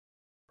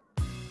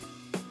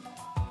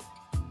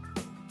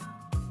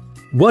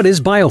What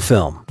is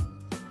biofilm?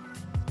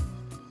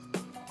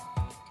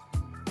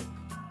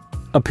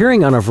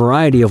 Appearing on a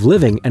variety of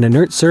living and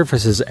inert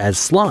surfaces as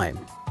slime,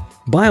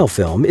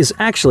 biofilm is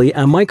actually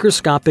a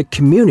microscopic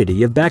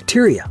community of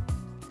bacteria.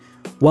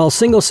 While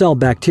single-cell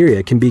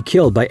bacteria can be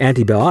killed by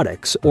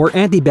antibiotics or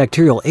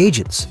antibacterial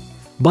agents,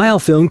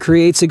 biofilm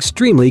creates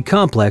extremely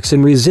complex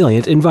and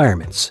resilient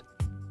environments.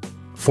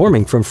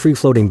 Forming from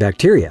free-floating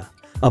bacteria,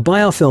 a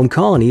biofilm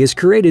colony is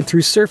created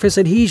through surface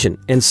adhesion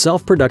and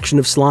self-production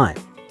of slime.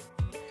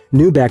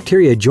 New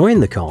bacteria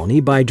join the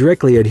colony by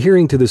directly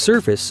adhering to the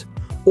surface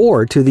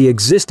or to the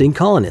existing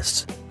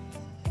colonists.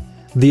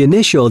 The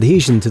initial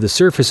adhesion to the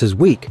surface is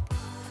weak,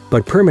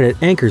 but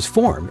permanent anchors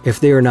form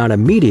if they are not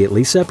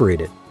immediately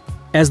separated.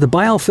 As the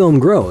biofilm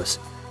grows,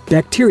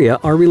 bacteria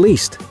are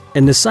released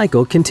and the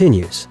cycle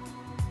continues.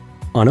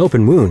 On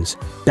open wounds,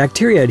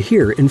 bacteria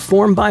adhere and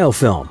form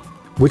biofilm,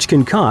 which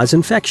can cause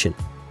infection.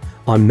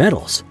 On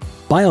metals,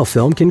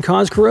 biofilm can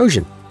cause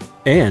corrosion.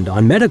 And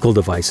on medical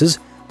devices,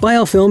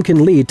 biofilm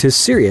can lead to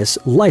serious,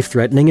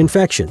 life-threatening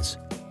infections.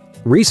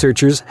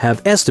 Researchers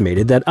have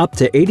estimated that up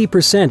to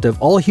 80% of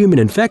all human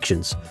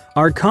infections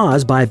are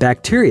caused by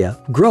bacteria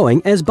growing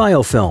as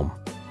biofilm.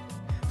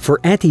 For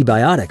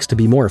antibiotics to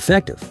be more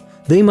effective,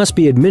 they must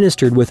be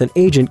administered with an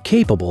agent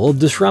capable of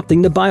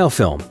disrupting the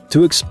biofilm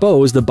to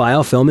expose the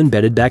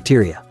biofilm-embedded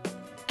bacteria.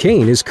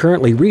 Kane is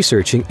currently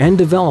researching and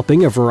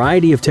developing a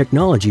variety of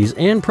technologies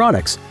and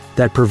products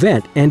that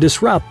prevent and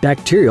disrupt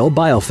bacterial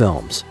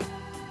biofilms.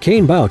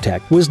 Kane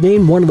Biotech was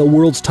named one of the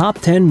world's top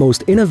 10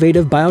 most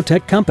innovative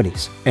biotech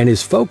companies and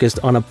is focused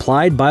on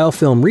applied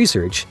biofilm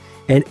research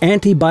and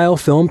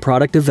anti-biofilm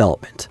product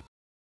development.